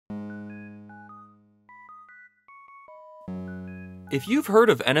If you've heard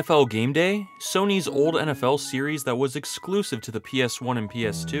of NFL Game Day, Sony's old NFL series that was exclusive to the PS1 and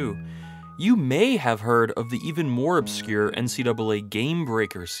PS2, you may have heard of the even more obscure NCAA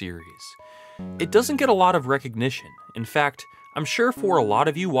Gamebreaker series. It doesn't get a lot of recognition. In fact, I'm sure for a lot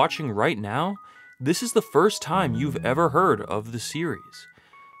of you watching right now, this is the first time you've ever heard of the series.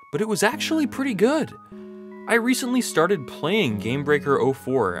 But it was actually pretty good. I recently started playing Gamebreaker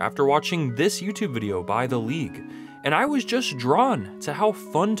 04 after watching this YouTube video by The League, and I was just drawn to how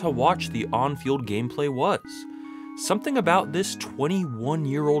fun to watch the on-field gameplay was. Something about this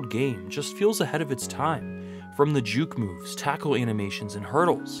 21-year-old game just feels ahead of its time, from the juke moves, tackle animations, and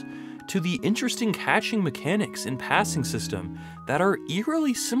hurdles, to the interesting catching mechanics and passing system that are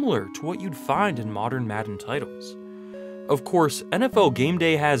eerily similar to what you'd find in modern Madden titles. Of course, NFL Game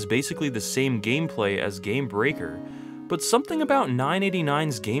Day has basically the same gameplay as Gamebreaker, but something about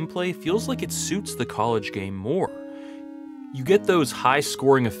 989's gameplay feels like it suits the college game more. You get those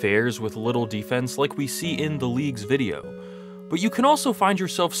high-scoring affairs with little defense like we see in The League's video, but you can also find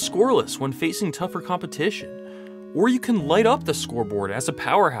yourself scoreless when facing tougher competition, or you can light up the scoreboard as a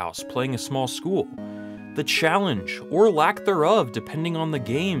powerhouse playing a small school. The challenge, or lack thereof depending on the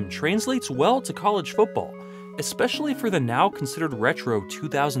game, translates well to college football, especially for the now considered retro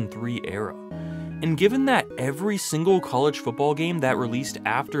 2003 era. And given that every single college football game that released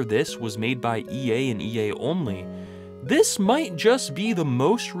after this was made by EA and EA only, this might just be the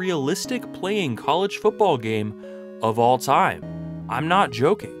most realistic playing college football game of all time. I'm not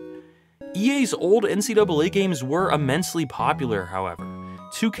joking. EA's old NCAA games were immensely popular, however.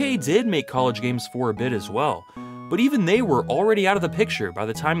 2K did make college games for a bit as well, but even they were already out of the picture by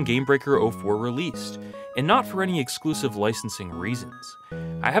the time Gamebreaker 04 released, and not for any exclusive licensing reasons.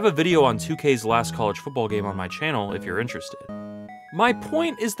 I have a video on 2K's last college football game on my channel if you're interested. My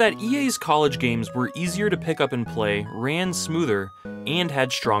point is that EA's college games were easier to pick up and play, ran smoother, and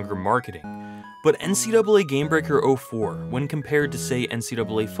had stronger marketing. But NCAA Gamebreaker 04, when compared to say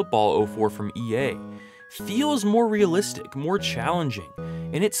NCAA Football 04 from EA, feels more realistic, more challenging,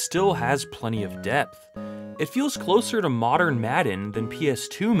 and it still has plenty of depth. It feels closer to modern Madden than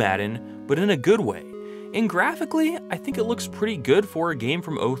PS2 Madden, but in a good way. And graphically, I think it looks pretty good for a game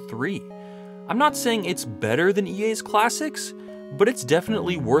from 03. I'm not saying it's better than EA's classics, but it's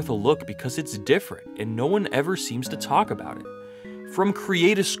definitely worth a look because it's different and no one ever seems to talk about it. From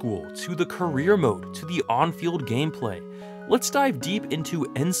create a school, to the career mode, to the on-field gameplay, let's dive deep into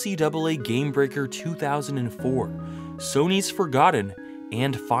NCAA Gamebreaker 2004, Sony's forgotten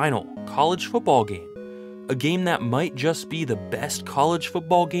and final college football game, a game that might just be the best college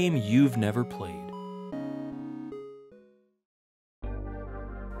football game you've never played.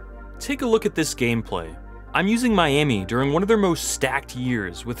 Take a look at this gameplay. I'm using Miami during one of their most stacked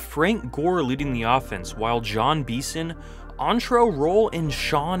years, with Frank Gore leading the offense while John Beeson, Antrell Roll, and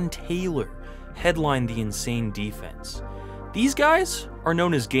Sean Taylor headline the insane defense. These guys are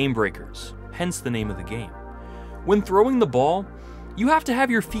known as game breakers, hence the name of the game. When throwing the ball, you have to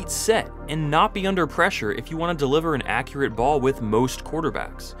have your feet set and not be under pressure if you want to deliver an accurate ball with most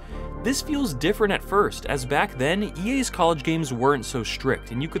quarterbacks. This feels different at first, as back then, EA's college games weren't so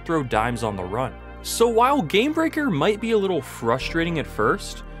strict and you could throw dimes on the run. So while Gamebreaker might be a little frustrating at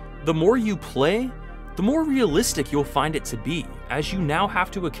first, the more you play, the more realistic you'll find it to be, as you now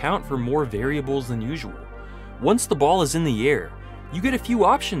have to account for more variables than usual. Once the ball is in the air, you get a few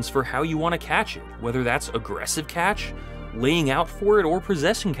options for how you want to catch it, whether that's aggressive catch, laying out for it, or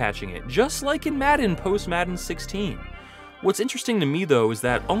possession catching it, just like in Madden post-Madden 16. What's interesting to me though is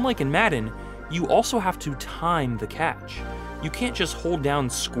that unlike in Madden, you also have to time the catch. You can't just hold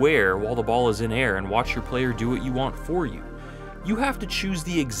down square while the ball is in air and watch your player do what you want for you. You have to choose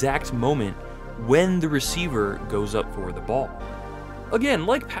the exact moment when the receiver goes up for the ball. Again,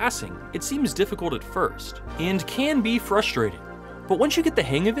 like passing, it seems difficult at first, and can be frustrating, but once you get the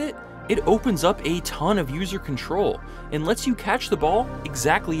hang of it, it opens up a ton of user control and lets you catch the ball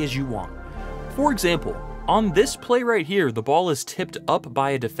exactly as you want. For example, on this play right here, the ball is tipped up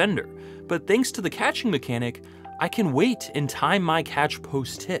by a defender, but thanks to the catching mechanic, I can wait and time my catch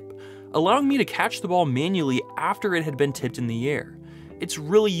post-tip, allowing me to catch the ball manually after it had been tipped in the air. It's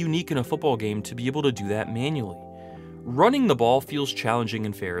really unique in a football game to be able to do that manually. Running the ball feels challenging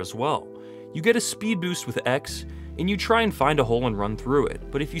and fair as well. You get a speed boost with X, and you try and find a hole and run through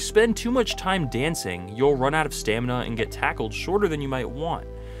it, but if you spend too much time dancing, you'll run out of stamina and get tackled shorter than you might want.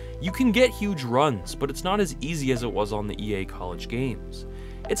 You can get huge runs, but it's not as easy as it was on the EA college games.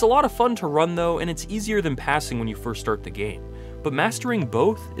 It's a lot of fun to run though, and it's easier than passing when you first start the game, but mastering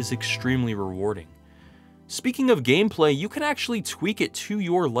both is extremely rewarding. Speaking of gameplay, you can actually tweak it to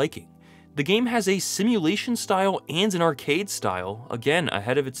your liking. The game has a simulation style and an arcade style, again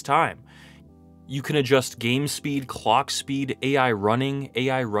ahead of its time. You can adjust game speed, clock speed, AI running,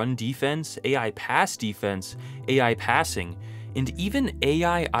 AI run defense, AI pass defense, AI passing, and even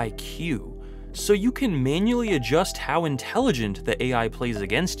AI IQ, so you can manually adjust how intelligent the AI plays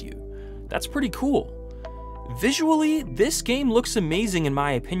against you. That's pretty cool. Visually, this game looks amazing in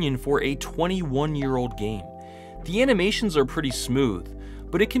my opinion for a 21-year-old game. The animations are pretty smooth,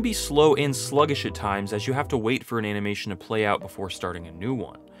 but it can be slow and sluggish at times as you have to wait for an animation to play out before starting a new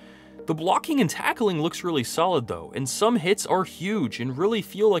one. The blocking and tackling looks really solid though, and some hits are huge and really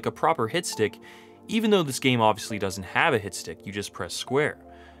feel like a proper hit stick, even though this game obviously doesn't have a hit stick, you just press square.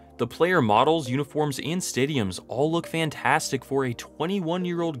 The player models, uniforms, and stadiums all look fantastic for a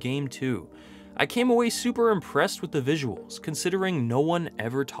 21-year-old game too. I came away super impressed with the visuals, considering no one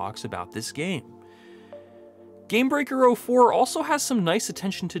ever talks about this game. Gamebreaker 04 also has some nice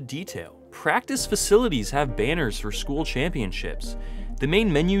attention to detail. Practice facilities have banners for school championships. The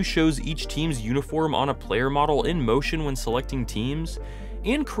main menu shows each team's uniform on a player model in motion when selecting teams,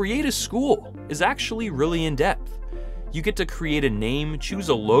 and Create a School is actually really in-depth. You get to create a name, choose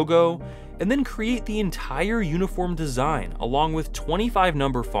a logo, and then create the entire uniform design, along with 25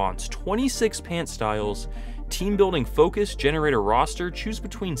 number fonts, 26 pant styles, team building focus, generate a roster, choose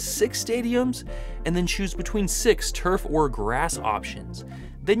between 6 stadiums, and then choose between 6 turf or grass options.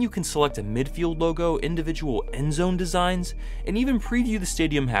 Then you can select a midfield logo, individual end zone designs, and even preview the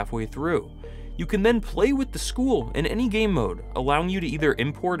stadium halfway through. You can then play with the school in any game mode, allowing you to either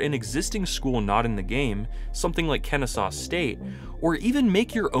import an existing school not in the game, something like Kennesaw State, or even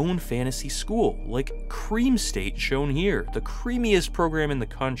make your own fantasy school, like Cream State shown here, the creamiest program in the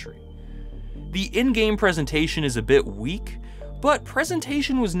country. The in-game presentation is a bit weak, but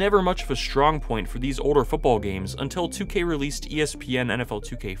presentation was never much of a strong point for these older football games until 2K released ESPN NFL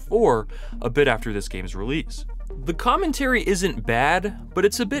 2K4 a bit after this game's release. The commentary isn't bad, but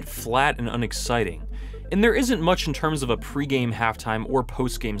it's a bit flat and unexciting, and there isn't much in terms of a pre-game, halftime, or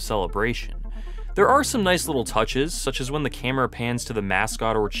post-game celebration. There are some nice little touches, such as when the camera pans to the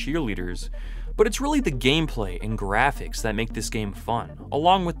mascot or cheerleaders, but it's really the gameplay and graphics that make this game fun,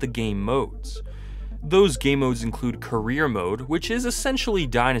 along with the game modes. Those game modes include Career Mode, which is essentially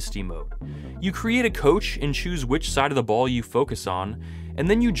Dynasty Mode. You create a coach and choose which side of the ball you focus on, and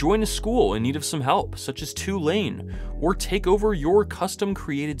then you join a school in need of some help, such as Tulane, or take over your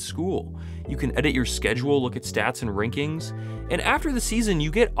custom-created school. You can edit your schedule, look at stats and rankings, and after the season you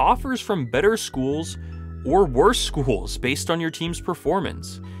get offers from better schools or worse schools based on your team's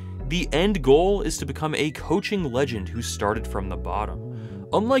performance. The end goal is to become a coaching legend who started from the bottom.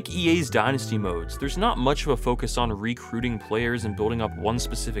 Unlike EA's Dynasty modes, there's not much of a focus on recruiting players and building up one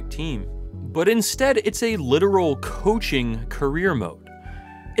specific team, but instead it's a literal coaching career mode.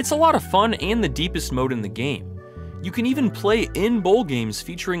 It's a lot of fun and the deepest mode in the game. You can even play in bowl games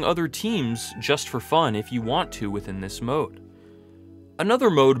featuring other teams just for fun if you want to within this mode. Another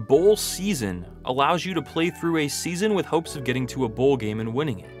mode, Bowl Season, allows you to play through a season with hopes of getting to a bowl game and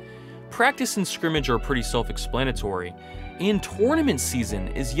winning it. Practice and scrimmage are pretty self-explanatory, and Tournament Season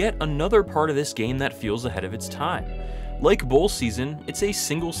is yet another part of this game that feels ahead of its time. Like Bowl Season, it's a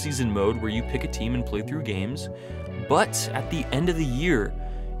single season mode where you pick a team and play through games, but at the end of the year,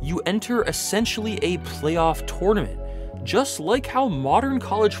 you enter essentially a playoff tournament, just like how modern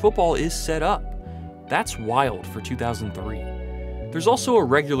college football is set up. That's wild for 2003. There's also a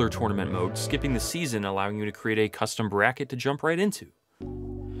regular tournament mode, skipping the season, allowing you to create a custom bracket to jump right into.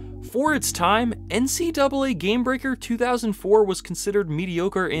 For its time, NCAA Gamebreaker 2004 was considered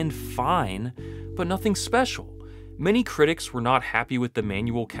mediocre and fine, but nothing special. Many critics were not happy with the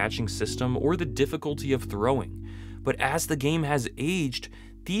manual catching system or the difficulty of throwing, but as the game has aged,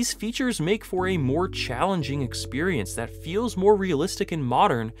 these features make for a more challenging experience that feels more realistic and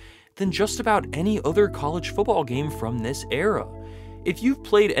modern than just about any other college football game from this era. If you've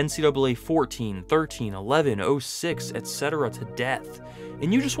played NCAA 14, 13, 11, 06, etc. to death,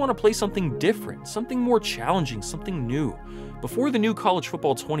 and you just want to play something different, something more challenging, something new, before the new College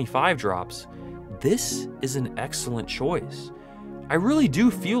Football 25 drops, this is an excellent choice. I really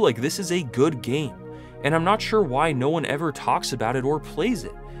do feel like this is a good game, and I'm not sure why no one ever talks about it or plays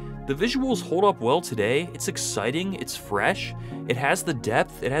it. The visuals hold up well today, it's exciting, it's fresh, it has the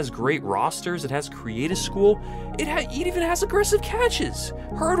depth, it has great rosters, it has Create a School, it even has aggressive catches,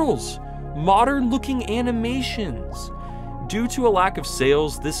 hurdles, modern looking animations. Due to a lack of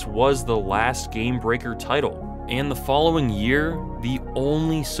sales, this was the last Gamebreaker title, and the following year, the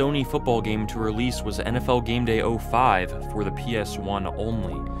only Sony football game to release was NFL Game Day 05 for the PS1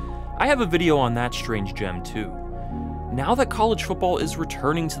 only. I have a video on that strange gem too. Now that college football is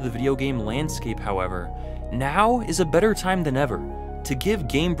returning to the video game landscape, however, now is a better time than ever to give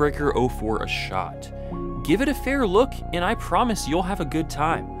Gamebreaker 04 a shot. Give it a fair look, and I promise you'll have a good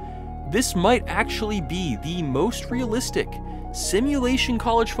time. This might actually be the most realistic simulation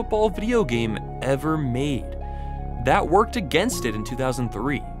college football video game ever made. That worked against it in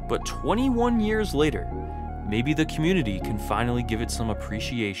 2003, but 21 years later, maybe the community can finally give it some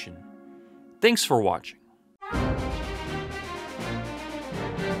appreciation. Thanks for watching.